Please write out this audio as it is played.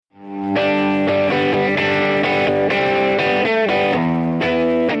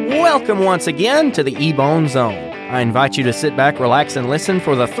Welcome once again to the E-Bone Zone. I invite you to sit back, relax, and listen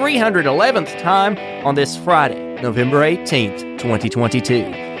for the 311th time on this Friday, November 18th, 2022.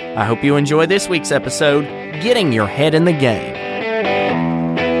 I hope you enjoy this week's episode, Getting Your Head in the Game.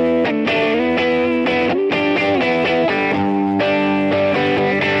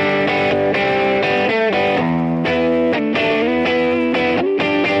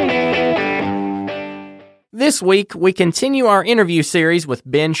 This week, we continue our interview series with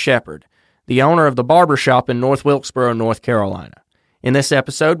Ben Shepard, the owner of the barbershop in North Wilkesboro, North Carolina. In this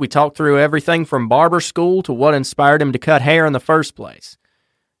episode, we talk through everything from barber school to what inspired him to cut hair in the first place.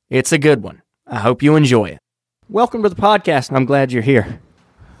 It's a good one. I hope you enjoy it. Welcome to the podcast, and I'm glad you're here.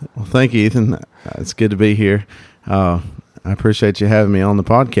 Well, thank you, Ethan. It's good to be here. I appreciate you having me on the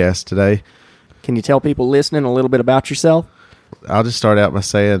podcast today. Can you tell people listening a little bit about yourself? I'll just start out by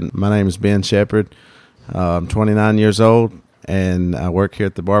saying my name is Ben Shepard. I'm 29 years old, and I work here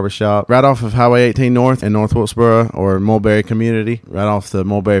at the barbershop right off of Highway 18 North in North Wilkesboro, or Mulberry Community, right off the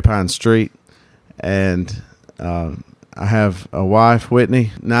Mulberry Pine Street. And I have a wife,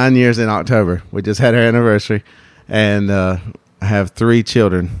 Whitney, 9 years in October. We just had our anniversary. And I have 3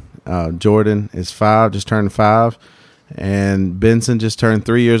 children. Jordan is 5, just turned 5. And Benson just turned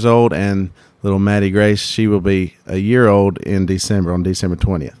 3 years old. And little Maddie Grace, she will be a year old in December, on December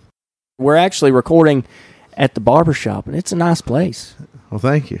 20th. We're actually recording at the barbershop, and it's a nice place. Well,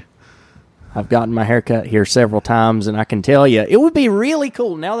 thank you. I've gotten my hair cut here several times, and I can tell you, it would be really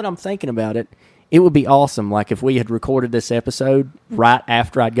cool. Now that I'm thinking about it, it would be awesome, like if we had recorded this episode right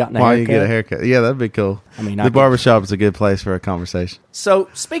after I'd gotten a haircut. While you get a haircut. Yeah, that'd be cool. I mean, the barbershop is a good place for a conversation. So,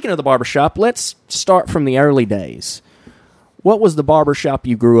 speaking of the barbershop, let's start from the early days. What was the barbershop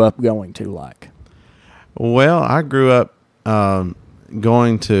you grew up going to like? Well, I grew up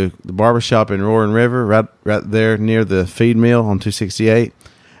going to the barbershop in Roaring River, right there near the feed mill on 268.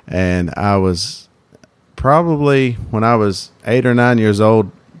 And I was probably, when I was 8 or 9 years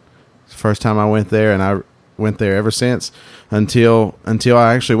old, the first time I went there, and I went there ever since until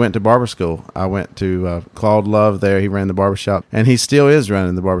I actually went to barber school. I went to Claude Love there. He ran the barbershop, and he still is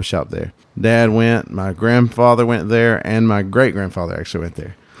running the barbershop there. Dad went, my grandfather went there, and my great-grandfather actually went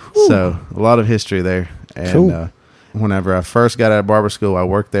there. Ooh. So a lot of history there. And cool. Whenever I first got out of barber school, I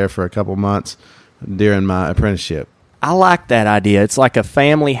worked there for a couple months during my apprenticeship. I like that idea. It's like a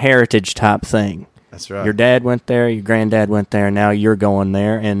family heritage type thing. That's right. Your dad went there, your granddad went there, now you're going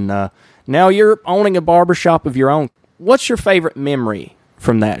there, and now you're owning a barbershop of your own. What's your favorite memory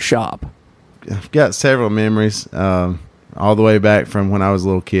from that shop? I've got several memories, all the way back from when I was a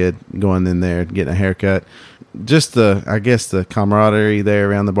little kid, going in there, getting a haircut. Just the camaraderie there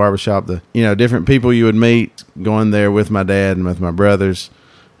around the barbershop, different people you would meet, going there with my dad and with my brothers,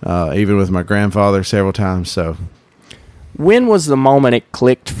 even with my grandfather several times. So, when was the moment it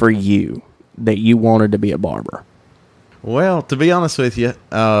clicked for you that you wanted to be a barber? Well, to be honest with you,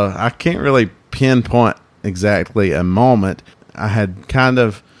 I can't really pinpoint exactly a moment. I had kind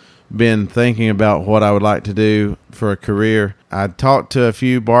of been thinking about what I would like to do for a career. I talked to a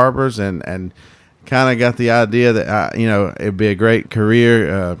few barbers and kind of got the idea that it'd be a great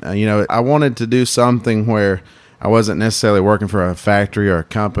career. I wanted to do something where I wasn't necessarily working for a factory or a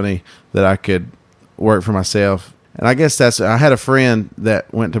company, that I could work for myself. And I guess I had a friend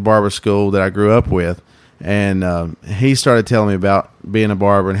that went to barber school that I grew up with, and he started telling me about being a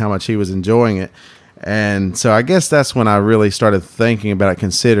barber and how much he was enjoying it. And so I guess that's when I really started thinking about it,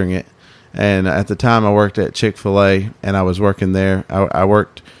 considering it. And at the time I worked at Chick-fil-A, and I was working there. I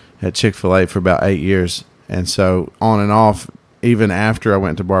worked at Chick-fil-A for about 8 years. And so on and off, even after I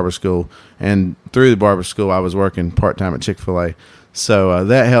went to barber school, and through the barber school, I was working part-time at Chick-fil-A. So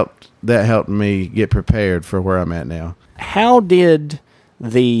that helped me get prepared for where I'm at now. How did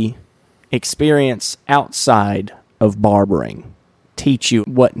the experience outside of barbering teach you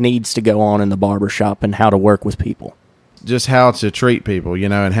what needs to go on in the barbershop and how to work with people? Just how to treat people,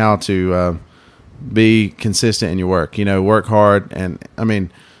 and how to be consistent in your work. Work hard.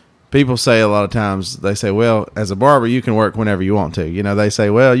 And, people say a lot of times, they say, well, as a barber, you can work whenever you want to. They say,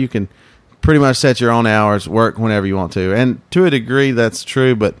 well, you can pretty much set your own hours, work whenever you want to. And to a degree, that's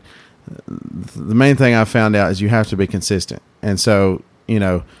true. But the main thing I found out is you have to be consistent. And so,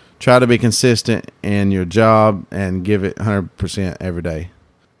 try to be consistent in your job and give it 100% every day.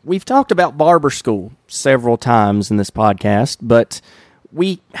 We've talked about barber school several times in this podcast, but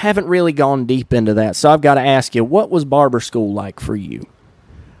we haven't really gone deep into that. So I've got to ask you, what was barber school like for you?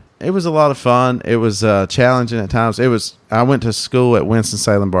 It was a lot of fun. It was challenging at times. I went to school at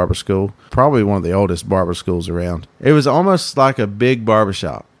Winston-Salem Barber School, probably one of the oldest barber schools around. It was almost like a big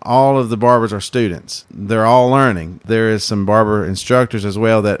barbershop. all of the barbers are students. They're all learning. There is some barber instructors as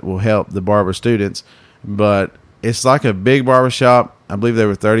well that will help the barber students, but it's like a big barber shop. I believe there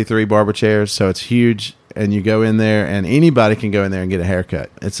were 33 barber chairs, so it's huge, and you go in there, and anybody can go in there and get a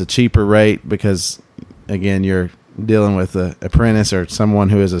haircut. It's a cheaper rate because, again, you're dealing with an apprentice or someone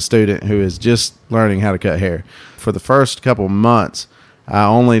who is a student who is just learning how to cut hair. For the first couple months, I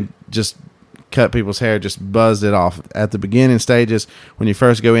only just cut people's hair, just buzzed it off. At the beginning stages, when you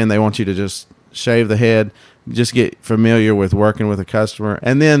first go in, they want you to just shave the head, just get familiar with working with a customer.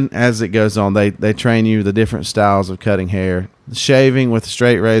 And then as it goes on, they train you the different styles of cutting hair. Shaving with a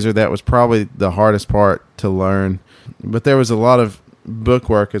straight razor, that was probably the hardest part to learn. But there was a lot of book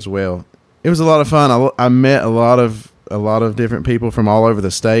work as well. It was a lot of fun. I met a lot of different people from all over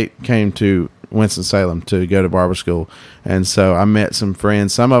the state came to Winston-Salem to go to barber school. And so I met some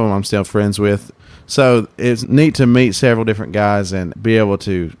friends. Some of them I'm still friends with. So it's neat to meet several different guys and be able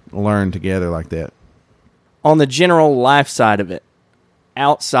to learn together like that. On the general life side of it,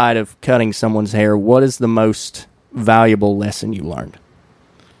 outside of cutting someone's hair, what is the most valuable lesson you learned?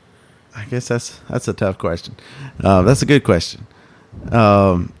 I guess that's a tough question. That's a good question.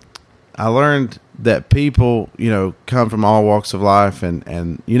 I learned that people, come from all walks of life,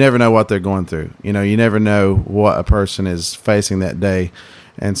 and you never know what they're going through. You never know what a person is facing that day.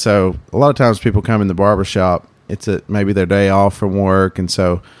 And so a lot of times people come in the barbershop, it's maybe their day off from work, and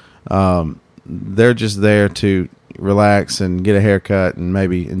so they're just there to relax and get a haircut and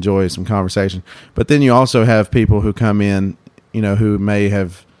maybe enjoy some conversation. But then you also have people who come in, who may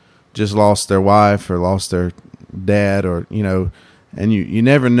have just lost their wife or lost their dad, or, and you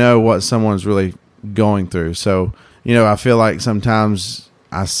never know what someone's really going through. So, I feel like sometimes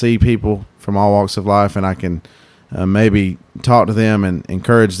I see people from all walks of life, and I can maybe talk to them and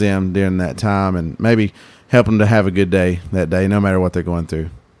encourage them during that time, and maybe help them to have a good day that day, no matter what they're going through.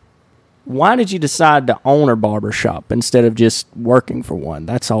 Why did you decide to own a barbershop instead of just working for one?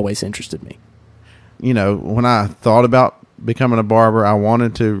 That's always interested me. When I thought about becoming a barber, I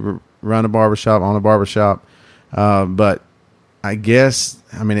wanted to run a barbershop, own a barbershop, but I guess,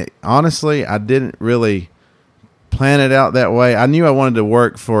 honestly, I didn't really plan it out that way. I knew I wanted to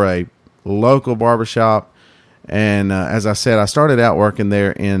work for a local barbershop, and as I said, I started out working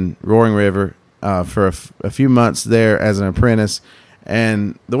there in Roaring River for a few months there as an apprentice.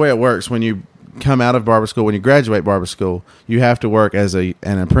 And the way it works, when you come out of barber school, when you graduate barber school, you have to work as an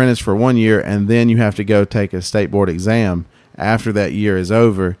apprentice for 1 year, and then you have to go take a state board exam after that year is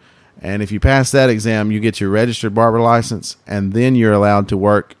over. And if you pass that exam, you get your registered barber license, and then you're allowed to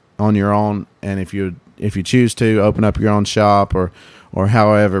work on your own. And if you choose to, open up your own shop or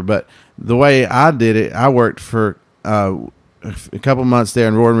however. But the way I did it, I worked for a couple months there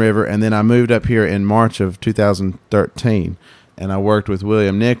in Roaring River, and then I moved up here in March of 2013, and I worked with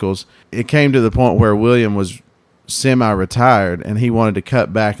William Nichols. It came to the point where William was semi-retired, and he wanted to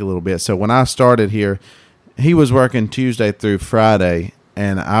cut back a little bit. So when I started here, he was working Tuesday through Friday,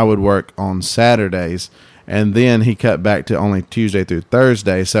 and I would work on Saturdays, and then he cut back to only Tuesday through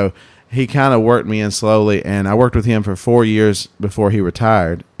Thursday. So he kind of worked me in slowly, and I worked with him for 4 years before he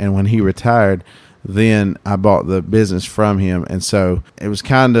retired. And when he retired, then I bought the business from him. And so it was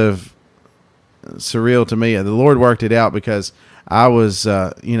kind of surreal to me. The Lord worked it out because I was,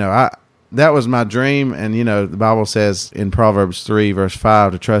 that was my dream. And, the Bible says in Proverbs 3, verse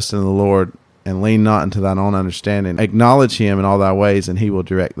 5, to trust in the Lord and lean not into thine own understanding. Acknowledge him in all thy ways, and he will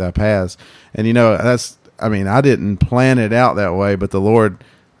direct thy paths. And, I didn't plan it out that way, but the Lord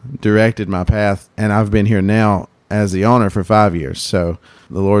directed my path, and I've been here now as the owner for 5 years. So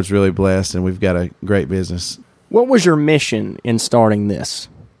the Lord's really blessed, and we've got a great business. What was your mission in starting this?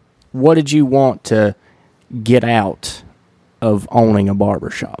 What did you want to get out of owning a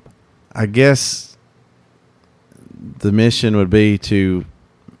barbershop? I guess the mission would be to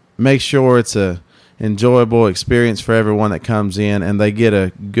make sure it's a enjoyable experience for everyone that comes in, and they get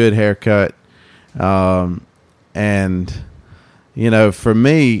a good haircut. For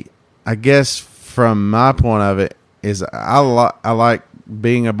me, I guess from my point of it is I like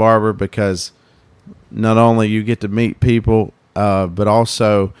being a barber because not only you get to meet people, but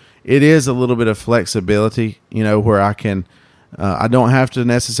also it is a little bit of flexibility, where I can, I don't have to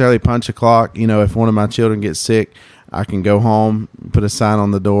necessarily punch a clock. If one of my children gets sick, I can go home, put a sign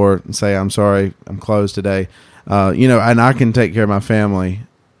on the door and say, I'm sorry, I'm closed today. And I can take care of my family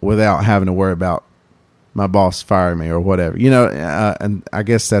without having to worry about my boss firing me or whatever, and I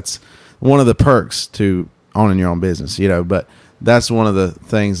guess that's one of the perks to owning your own business, but that's one of the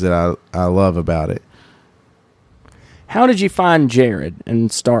things that I love about it. How did you find Jared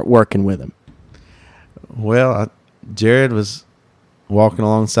and start working with him? Well, Jared was walking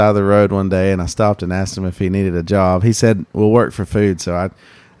alongside of the road one day, and I stopped and asked him if he needed a job. He said, "We'll work for food." So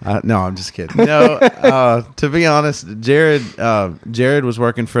no, I'm just kidding. No, to be honest, Jared was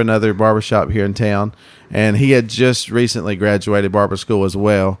working for another barbershop here in town, and he had just recently graduated barber school as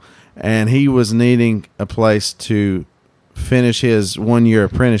well, and he was needing a place to finish his 1-year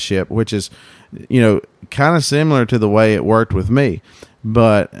apprenticeship, which is, kind of similar to the way it worked with me.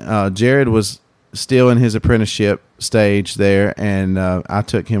 But Jared was still in his apprenticeship stage there, and I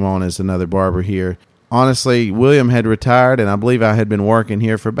took him on as another barber here. Honestly, William had retired, and I believe I had been working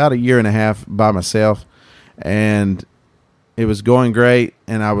here for about 1.5 years by myself, and it was going great,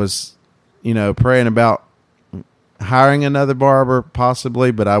 and I was, praying about hiring another barber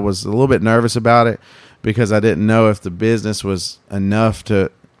possibly, but I was a little bit nervous about it because I didn't know if the business was enough to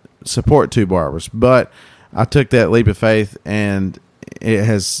support 2 barbers. But I took that leap of faith, and it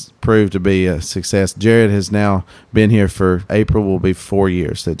has proved to be a success. Jared has now been here for April will be 4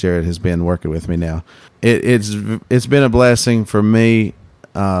 years that Jared has been working with me now. It's been a blessing for me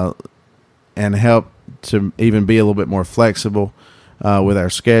and helped to even be a little bit more flexible with our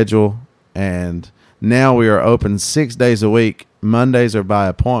schedule. And now we are open 6 days a week. Mondays are by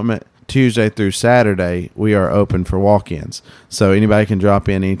appointment. Tuesday through Saturday, we are open for walk-ins. So anybody can drop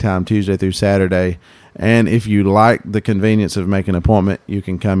in anytime Tuesday through Saturday. And if you like the convenience of making an appointment, you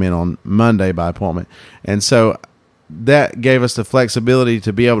can come in on Monday by appointment. And so that gave us the flexibility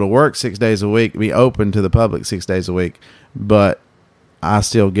to be able to work 6 days a week, be open to the public 6 days a week. But I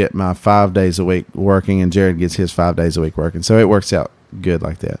still get my 5 days a week working, and Jared gets his 5 days a week working. So it works out good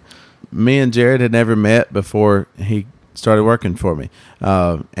like that. Me and Jared had never met before he started working for me.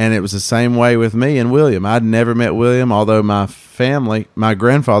 And it was the same way with me and William. I'd never met William, although my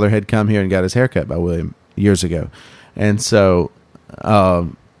grandfather had come here and got his hair cut by William years ago. And so,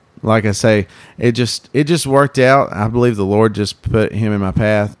 like I say, it just worked out. I believe the Lord just put him in my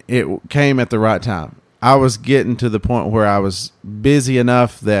path. It came at the right time. I was getting to the point where I was busy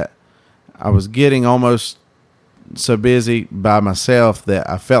enough that I was getting almost so busy by myself that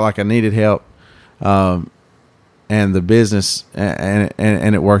I felt like I needed help. And the business, and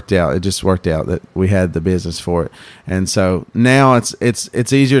it worked out. It just worked out that we had the business for it. And so now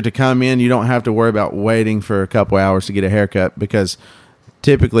it's easier to come in. You don't have to worry about waiting for a couple hours to get a haircut, because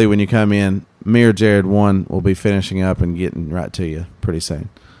typically when you come in, me or Jared, one will be finishing up and getting right to you pretty soon.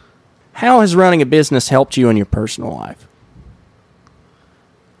 How has running a business helped you in your personal life?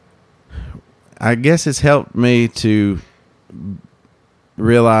 I guess it's helped me to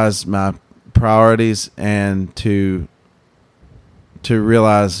realize my priorities and to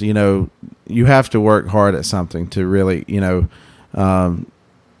realize, you have to work hard at something to really, you have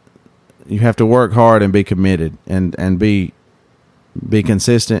to work hard and be committed and be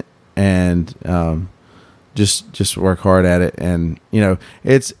consistent and just work hard at it. And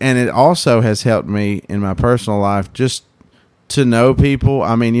it also has helped me in my personal life just to know people.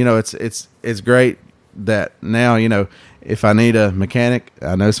 I mean, it's great that now, if I need a mechanic,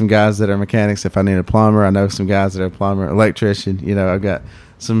 I know some guys that are mechanics. If I need a plumber, I know some guys that are plumber, electrician. I've got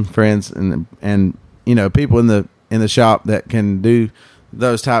some friends and people in the shop that can do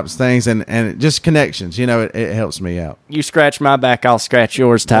those types of things, and just connections. It helps me out. You scratch my back, I'll scratch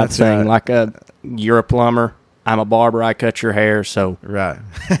yours type That's thing. right. Like you're a plumber, I'm a barber, I cut your hair, so Right.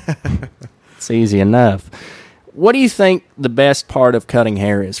 it's easy enough. What do you think the best part of cutting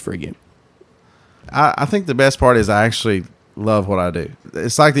hair is for you? I think the best part is I actually love what I do.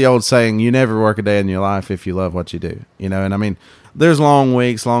 It's like the old saying, you never work a day in your life if you love what you do. And I mean, there's long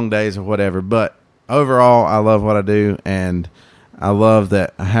weeks, long days, or whatever, but overall, I love what I do, and I love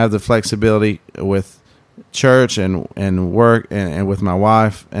that I have the flexibility with church and work and with my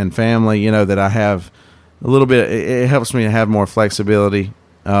wife and family, that I have a little bit. It helps me to have more flexibility.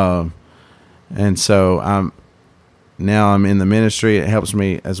 And so now I'm in the ministry. It helps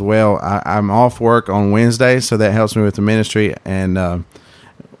me as well. I'm off work on Wednesdays, so that helps me with the ministry. And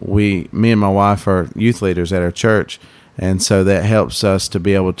me and my wife are youth leaders at our church, and so that helps us to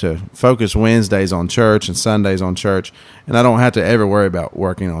be able to focus Wednesdays on church and Sundays on church. And I don't have to ever worry about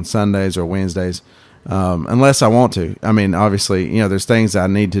working on Sundays or Wednesdays unless I want to. I mean, obviously, there's things I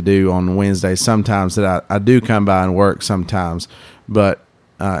need to do on Wednesdays sometimes that I do come by and work sometimes, but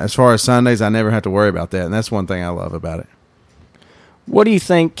as far as Sundays, I never have to worry about that, and that's one thing I love about it. What do you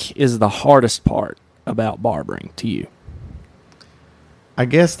think is the hardest part about barbering to you? I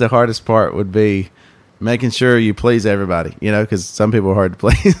guess the hardest part would be making sure you please everybody, because some people are hard to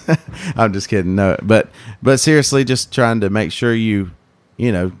please. I'm just kidding. No, but seriously, just trying to make sure you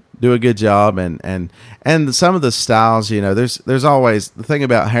do a good job, and some of the styles, there's always the thing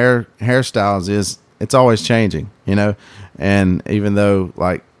about hairstyles is it's always changing, and even though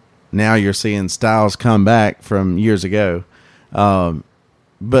like now you're seeing styles come back from years ago,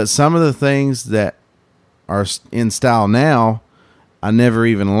 but some of the things that are in style now, I never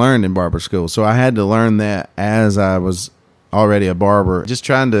even learned in barber school. So I had to learn that as I was already a barber, just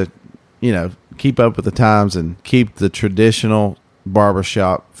trying to, keep up with the times and keep the traditional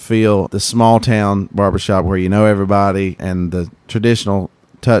barbershop feel, the small town barbershop where you know everybody, and the traditional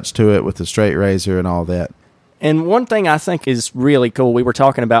touch to it with the straight razor and all that. And one thing I think is really cool, we were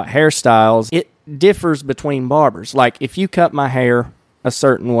talking about hairstyles. It differs between barbers. Like if you cut my hair a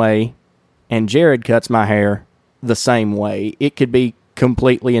certain way and Jared cuts my hair the same way, it could be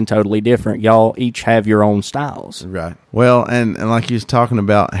completely and totally different. Y'all each have your own styles. Right. Well, and like you was talking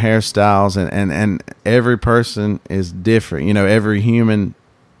about hairstyles, and every person is different. Every human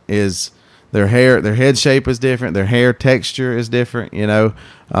is, their head shape is different, their hair texture is different, and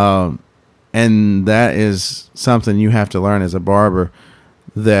that is something you have to learn as a barber,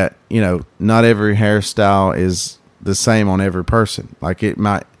 that, not every hairstyle is the same on every person. Like it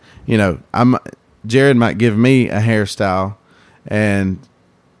might, Jared might give me a hairstyle, and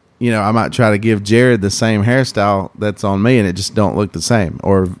I might try to give Jared the same hairstyle that's on me, and it just don't look the same,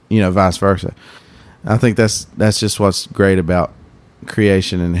 or vice versa. I think that's just what's great about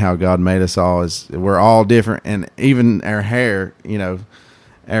creation and how God made us all, is we're all different, and even our hair,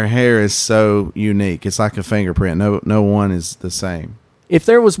 our hair is so unique. It's like a fingerprint. No one is the same. If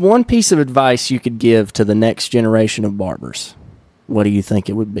there was one piece of advice you could give to the next generation of barbers, what do you think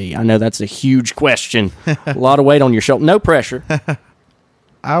it would be? I know that's a huge question. A lot of weight on your shoulder. No pressure.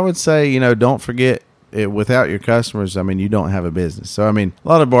 I would say, don't forget, without your customers, you don't have a business. So, a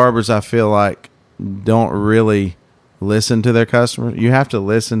lot of barbers, I feel like, don't really listen to their customer. You have to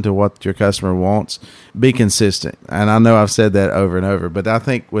listen to what your customer wants. Be consistent. And I know I've said that over and over, but I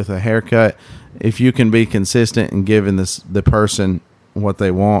think with a haircut, if you can be consistent in giving the person what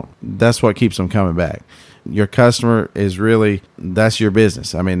they want, that's what keeps them coming back. Your customer is really, that's your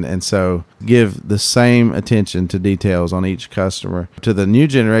business. And so give the same attention to details on each customer. To the new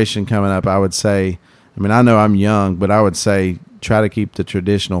generation coming up, I would say, I know I'm young, but I would say try to keep the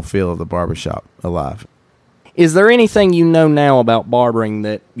traditional feel of the barbershop alive. Is there anything you know now about barbering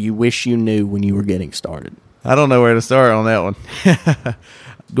that you wish you knew when you were getting started? I don't know where to start on that one.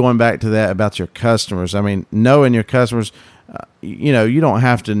 Going back to that about your customers, knowing your customers, you don't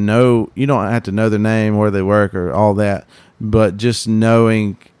have to know their name, where they work, or all that, but just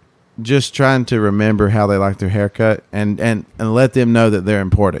trying to remember how they like their haircut, and let them know that they're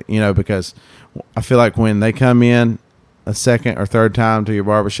important, because I feel like when they come in a second or third time to your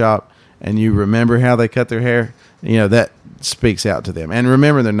barbershop and you remember how they cut their hair, that speaks out to them. And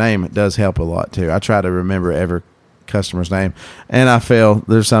remember their name, it does help a lot too. I try to remember every customer's name, and I fail.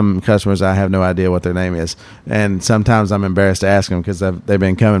 There's some customers I have no idea what their name is, and sometimes I'm embarrassed to ask them because they've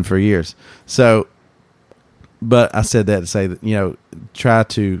been coming for years. So, but I said that to say that, try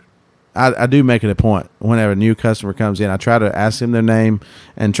to, I do make it a point whenever a new customer comes in, I try to ask them their name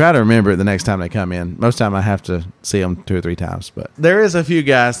and try to remember it the next time they come in. Most time I have to see them 2 or 3 times, but there is a few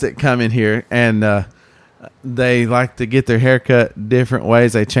guys that come in here and they like to get their haircut different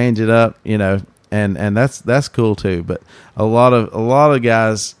ways. They change it up, and that's cool too. But a lot of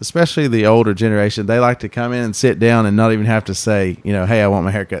guys, especially the older generation, they like to come in and sit down and not even have to say, hey, I want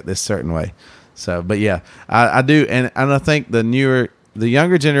my haircut this certain way. So, but yeah, I do, and I think the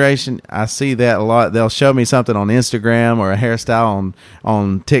younger generation, I see that a lot. They'll show me something on Instagram or a hairstyle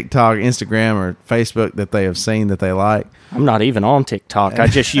on TikTok, Instagram, or Facebook that they have seen that they like. I'm not even on TikTok. I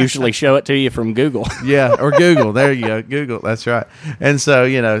just usually show it to you from Google. Yeah, or Google. There you go. Google. That's right. And so,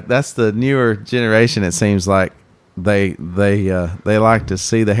 that's the newer generation. It seems like they like to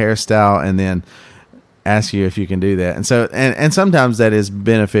see the hairstyle and then ask you if you can do that. And so, and sometimes that is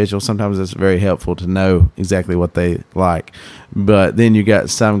beneficial. Sometimes it's very helpful to know exactly what they like. But then you got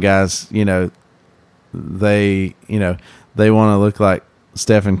some guys, they want to look like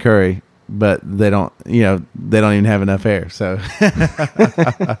Stephen Curry, but they don't even have enough hair. So,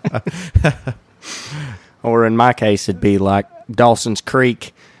 or in my case, it'd be like Dawson's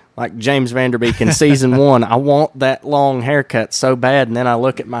Creek, like James Vanderbeek in season 1. I want that long haircut so bad, and then I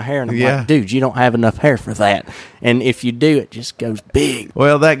look at my hair and I'm like, dude, you don't have enough hair for that. And if you do, it just goes big.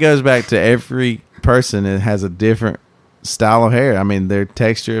 Well, that goes back to every person that has a different style of hair. Their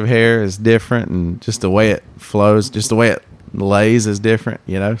texture of hair is different, and just the way it flows, just the way it lays is different,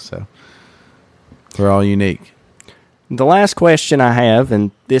 so we're all unique. The last question I have,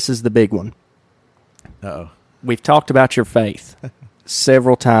 and this is the big one. Uh-oh. We've talked about your faith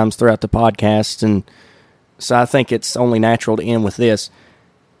several times throughout the podcast, and so I think it's only natural to end with this.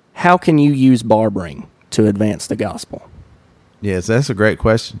 how can you use barbering to advance the gospel? Yes, that's a great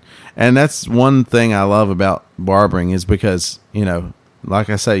question. And that's one thing I love about barbering is because, like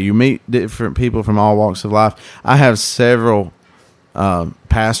I say, you meet different people from all walks of life. I have several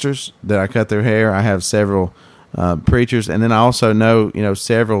pastors that I cut their hair. I have several preachers. And then I also know,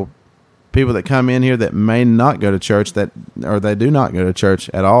 several people that come in here that may not go to church or they do not go to church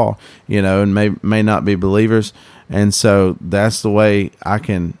at all, and may not be believers. And so that's the way I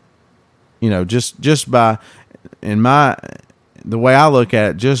can, just by the way I look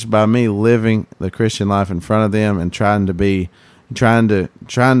at it, just by me living the Christian life in front of them and trying to be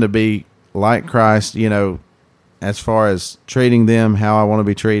like Christ, as far as treating them how I want to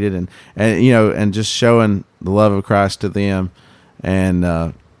be treated, and just showing the love of Christ to them,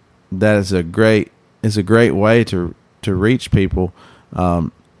 and that is a great way to reach people.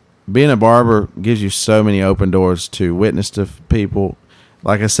 Being a barber gives you so many open doors to witness to people.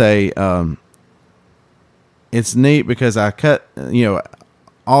 Like I say, it's neat because I cut,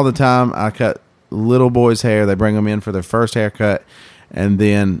 all the time. I cut little boys' hair. They bring them in for their first haircut, and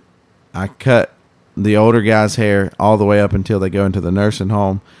then I cut the older guys' hair all the way up until they go into the nursing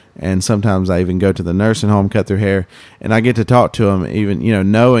home. And sometimes I even go to the nursing home, cut their hair, and I get to talk to them, even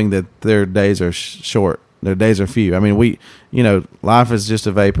knowing that their days are short, their days are few. I mean, life is just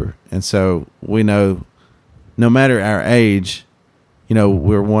a vapor, and so we know, no matter our age,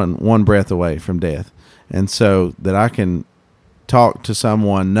 we're one breath away from death. And so that I can talk to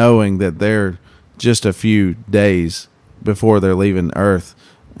someone knowing that they're just a few days before they're leaving Earth,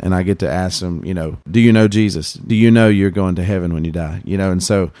 and I get to ask them, do you know Jesus? Do you know you're going to heaven when you die? And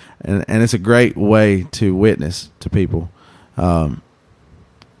so, and it's a great way to witness to people. So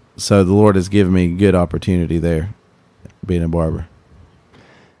the Lord has given me good opportunity there, being a barber.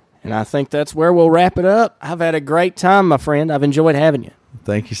 And I think that's where we'll wrap it up. I've had a great time, my friend. I've enjoyed having you.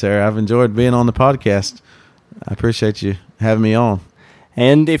 Thank you, sir. I've enjoyed being on the podcast. I appreciate you having me on.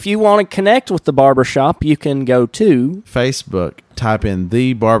 And if you want to connect with the Barbershop, you can go to Facebook, type in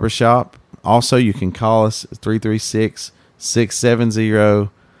The Barbershop. Also, you can call us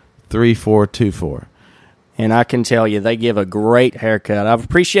 336-670-3424. And I can tell you, they give a great haircut. I've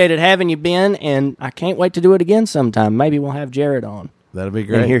appreciated having you, Ben, and I can't wait to do it again sometime. Maybe we'll have Jared on. That'll be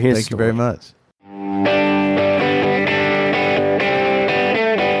great. And hear his Thank story. you very much.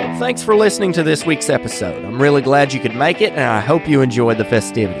 Thanks for listening to this week's episode. I'm really glad you could make it, and I hope you enjoyed the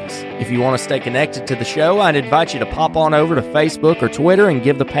festivities. If you want to stay connected to the show, I'd invite you to pop on over to Facebook or Twitter and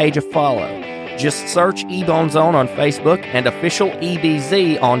give the page a follow. Just search Ebone Zone on Facebook and Official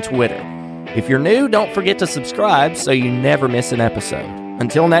EBZ on Twitter. If you're new, don't forget to subscribe so you never miss an episode.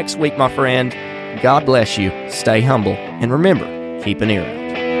 Until next week, my friend, God bless you, stay humble, and remember, keep an ear out.